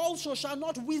leaf also shall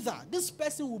not wither. This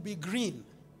person will be green,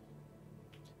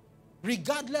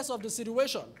 regardless of the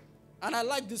situation. And I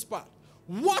like this part.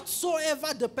 Whatsoever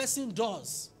the person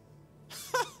does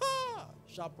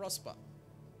shall prosper.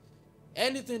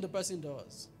 Anything the person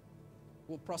does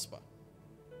will prosper.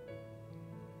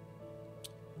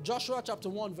 Joshua chapter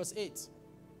 1 verse 8.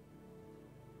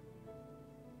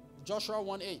 Joshua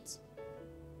 1:8.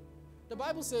 The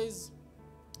Bible says,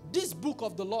 this book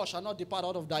of the law shall not depart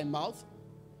out of thy mouth,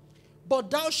 but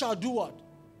thou shalt do what?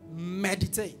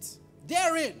 Meditate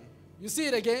therein. You see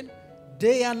it again?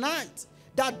 Day and night,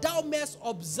 that thou mayest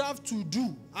observe to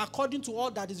do according to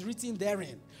all that is written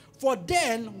therein. For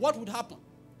then, what would happen?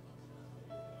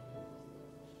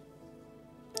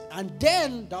 And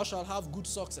then thou shalt have good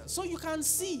success. So you can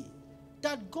see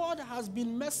that God has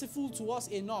been merciful to us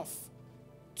enough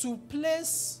to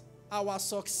place our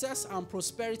success and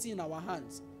prosperity in our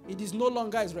hands. It is no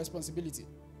longer his responsibility.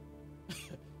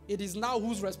 It is now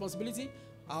whose responsibility?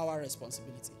 Our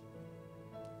responsibility.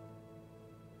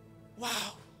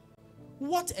 Wow.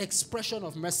 What expression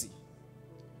of mercy.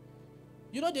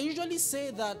 You know, they usually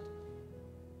say that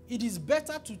it is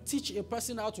better to teach a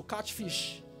person how to catch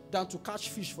fish than to catch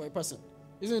fish for a person.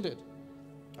 Isn't it?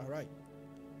 All right.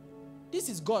 This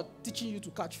is God teaching you to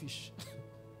catch fish.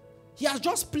 He has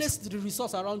just placed the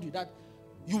resource around you that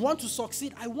you want to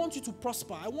succeed. I want you to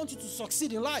prosper. I want you to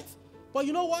succeed in life. But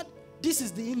you know what? This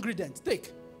is the ingredient.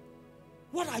 Take.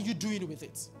 What are you doing with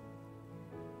it?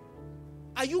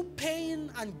 Are you paying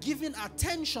and giving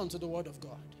attention to the word of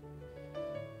God?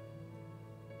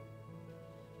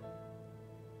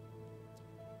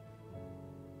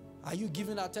 Are you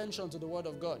giving attention to the word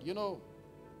of God? You know,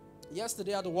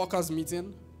 yesterday at the workers'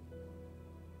 meeting,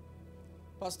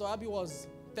 Pastor Abby was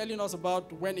telling us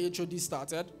about when HOD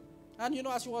started. And you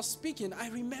know, as she was speaking, I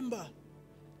remember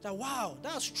that, wow,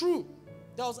 that's true.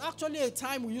 There was actually a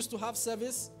time we used to have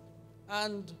service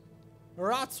and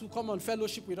rats would come on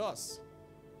fellowship with us.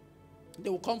 they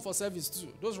will come for service too.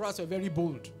 Those rats were very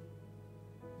bold.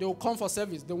 They will come for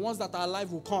service. The ones that are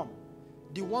alive will come.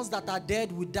 The ones that are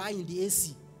dead will die in the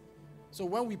AC. So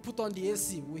when we put on the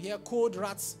AC, we hear cold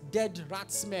rats, dead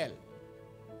rat smell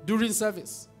during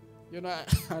service. You know,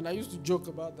 and I used to joke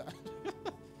about that.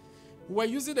 We were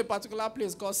using a particular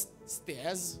place called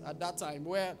Stairs at that time,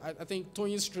 where I think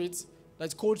Tony Street,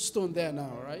 that's Cold Stone there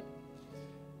now, right?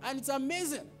 And it's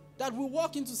amazing that we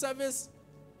walk into service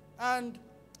and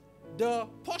the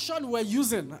portion we're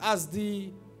using as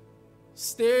the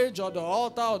stage or the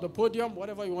altar or the podium,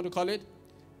 whatever you want to call it,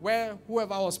 where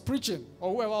whoever was preaching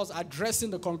or whoever was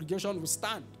addressing the congregation would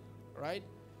stand, right?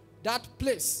 That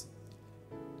place,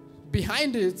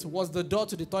 behind it was the door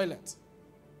to the toilet.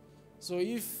 So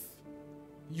if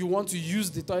you want to use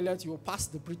the toilet, you will pass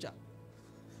the preacher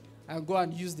and go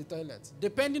and use the toilet.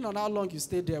 Depending on how long you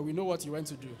stay there, we know what you went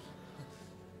to do.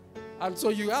 And so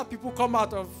you have people come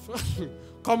out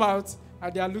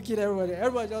and they are looking at everybody.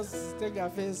 Everybody just take their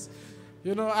face,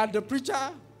 you know, and the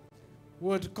preacher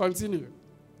would continue.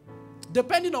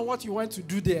 Depending on what you went to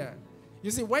do there.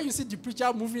 You see, when you see the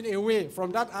preacher moving away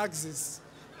from that axis,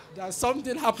 there's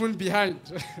something happened behind.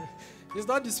 It's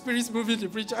not the spirits moving the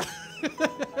preacher.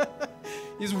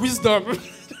 It's wisdom.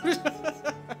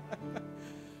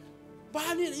 But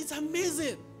I mean, it's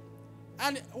amazing.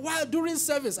 And while during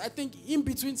service, I think in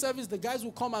between service, the guys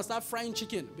will come and start frying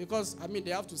chicken because, I mean,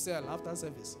 they have to sell after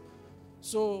service.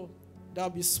 So there'll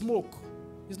be smoke.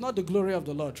 It's not the glory of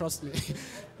the Lord, trust me.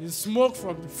 It's smoke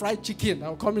from the fried chicken that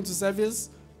will come into service,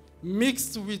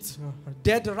 mixed with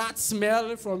dead rat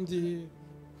smell from the,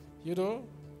 you know.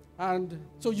 And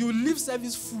so you leave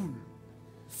service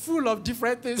full of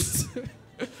different things,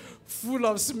 full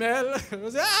of smell.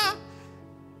 Say,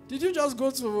 did you just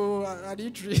go to an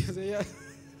eatery? Say, yeah.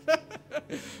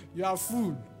 You are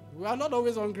full. We are not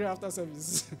always hungry after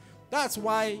service. That's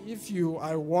why if you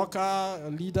are a worker, a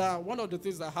leader, one of the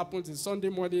things that happens is Sunday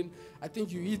morning, I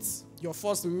think you eat your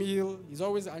first meal. It's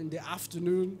always in the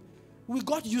afternoon. We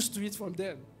got used to it from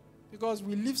then because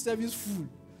we leave service full.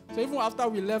 So even after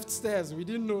we left stairs, we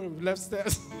didn't know we left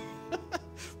stairs.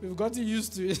 We've gotten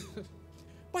used to it.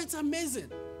 But it's amazing.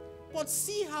 But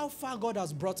see how far God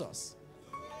has brought us.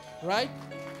 Right?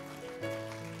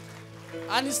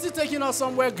 And He's still taking us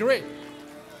somewhere great.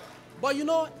 But you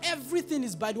know, everything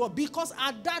is by the word. Because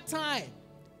at that time,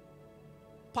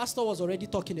 Pastor was already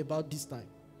talking about this time.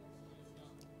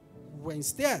 When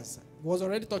stairs, he was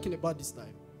already talking about this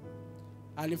time.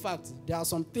 And in fact, there are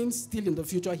some things still in the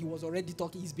future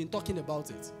he's been talking about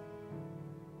it.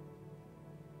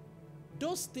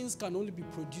 Those things can only be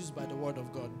produced by the word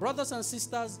of God. Brothers and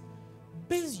sisters,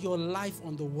 base your life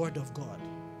on the word of God.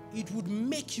 It would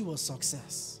make you a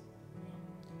success.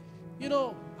 You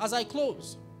know, as I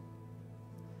close,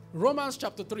 Romans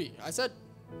chapter 3. I said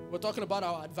we're talking about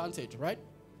our advantage, right?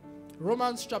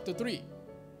 Romans chapter 3.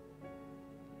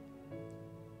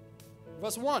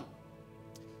 Verse 1.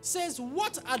 Says,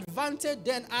 what advantage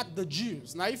then had the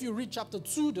Jews? Now, if you read chapter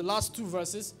 2, the last two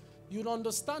verses, you'll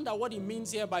understand that what it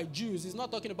means here by Jews is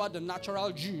not talking about the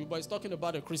natural Jew, but it's talking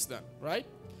about a Christian, right?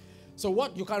 So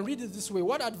what you can read it this way.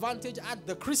 What advantage had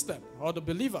the Christian or the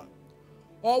believer?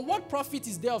 Or what profit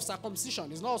is there of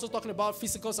circumcision? It's not also talking about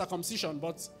physical circumcision,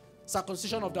 but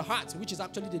circumcision of the heart, which is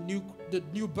actually the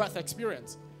new birth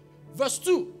experience. Verse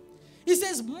 2. He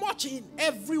says, much in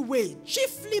every way,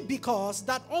 chiefly because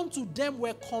that unto them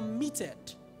were committed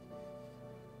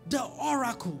the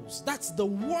oracles. That's the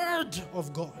word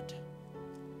of God.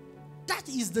 That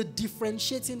is the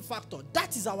differentiating factor.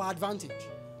 That is our advantage.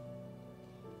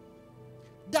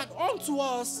 That unto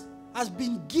us has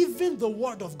been given the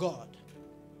word of God.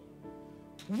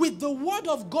 With the word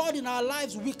of God in our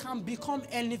lives, we can become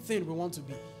anything we want to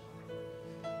be.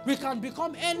 We can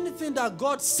become anything that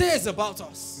God says about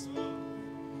us.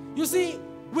 You see,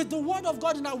 with the word of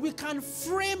God in our, we can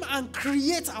frame and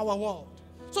create our world.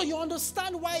 So you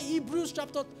understand why Hebrews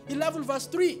chapter 11 verse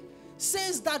 3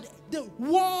 says that the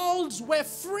worlds were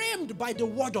framed by the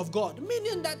word of God.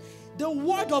 Meaning that the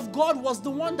word of God was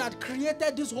the one that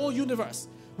created this whole universe.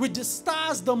 With the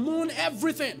stars, the moon,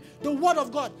 everything. The word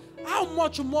of God. How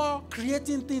much more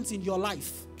creating things in your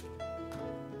life?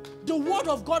 The word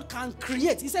of God can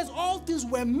create. He says all things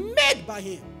were made by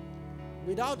Him.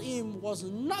 Without Him was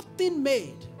nothing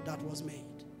made that was made.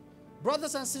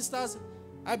 Brothers and sisters,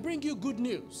 I bring you good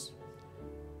news.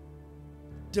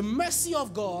 The mercy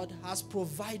of God has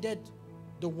provided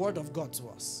the word of God to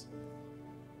us.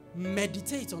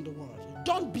 Meditate on the word.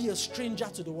 Don't be a stranger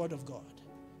to the word of God.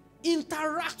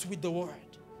 Interact with the word.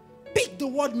 Pick the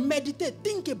word, meditate,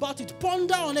 think about it,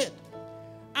 ponder on it,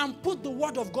 and put the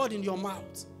word of God in your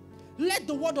mouth. Let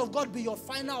the word of God be your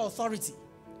final authority,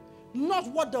 not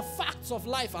what the facts of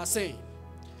life are saying.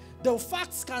 The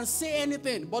facts can say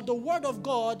anything, but the word of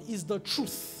God is the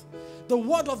truth. The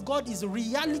word of God is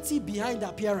reality behind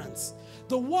appearance.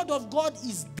 The word of God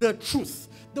is the truth.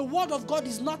 The word of God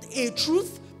is not a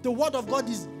truth. The word of God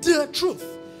is the truth.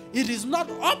 It is not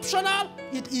optional.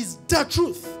 It is the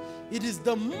truth. It is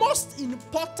the most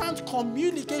important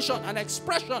communication and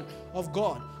expression of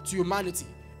God to humanity.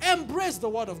 Embrace the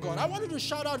word of God. I want you to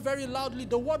shout out very loudly,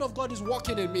 the word of God is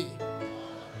working in me.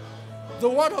 The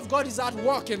word of God is at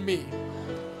work in me.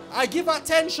 I give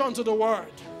attention to the word.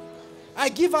 I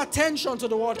give attention to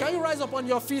the word. Can you rise up on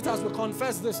your feet as we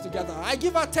confess this together? I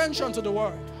give attention to the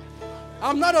word.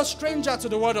 I'm not a stranger to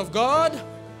the word of God.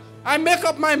 I make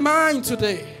up my mind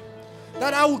today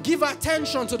that I will give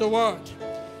attention to the word.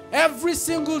 Every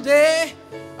single day,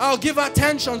 I'll give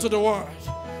attention to the word.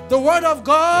 The word of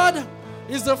God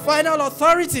is the final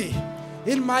authority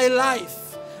in my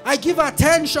life. I give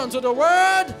attention to the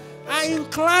word. I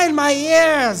incline my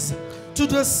ears to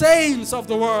the sayings of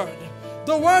the word.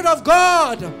 The word of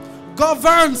God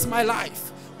governs my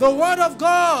life. The word of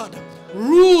God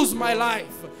rules my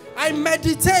life. I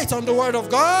meditate on the word of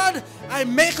God. I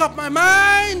make up my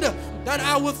mind that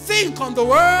I will think on the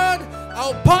word.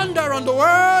 I'll ponder on the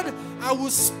word. I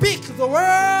will speak the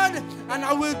word, and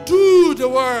I will do the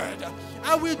word.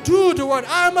 I will do the word.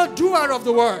 I am a doer of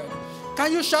the word.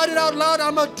 Can you shout it out loud?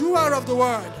 I'm a doer of the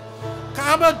word.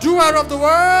 I'm a doer of the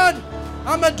word.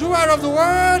 I'm a doer of the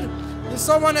word. Is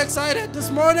someone excited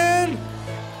this morning?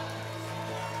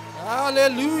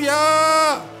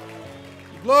 Hallelujah.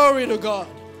 Glory to God.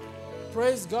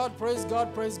 Praise God, praise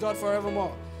God, praise God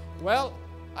forevermore. Well,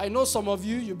 I know some of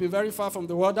you, you'll be very far from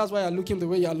the word. That's why you're looking the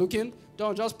way you're looking.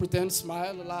 Don't just pretend,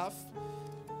 smile, laugh.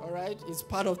 All right? It's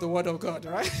part of the word of God,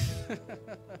 right?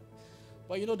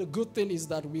 But you know, the good thing is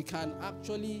that we can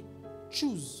actually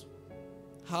choose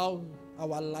how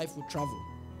our life will travel.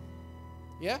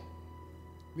 Yeah?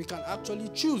 We can actually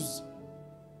choose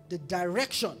the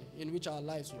direction in which our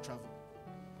lives will travel.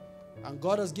 And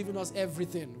God has given us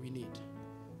everything we need.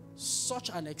 Such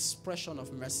an expression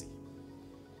of mercy.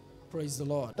 Praise the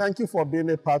Lord. Thank you for being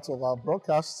a part of our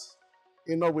broadcast.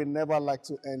 You know, we never like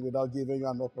to end without giving you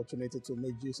an opportunity to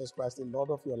make Jesus Christ the Lord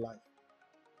of your life.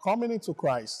 Coming into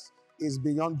Christ is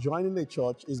beyond joining a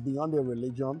church, is beyond a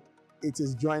religion. It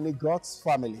is joining God's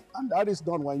family. And that is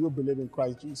done when you believe in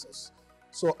Christ Jesus.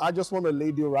 So I just want to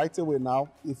lead you right away now.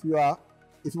 If you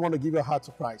want to give your heart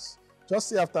to Christ, just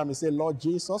say after me, say, Lord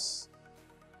Jesus,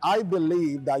 I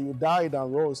believe that you died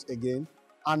and rose again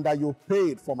and that you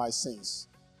paid for my sins.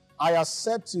 I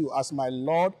accept you as my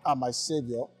Lord and my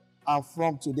Savior, and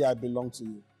from today I belong to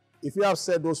you. If you have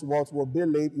said those words, we'll be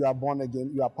late, you are born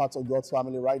again, you are part of God's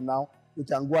family right now. You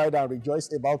can go ahead and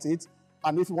rejoice about it.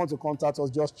 And if you want to contact us,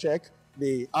 just check.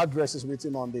 The address is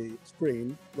written on the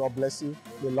screen. God bless you.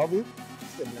 We love you.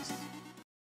 Stay blessed.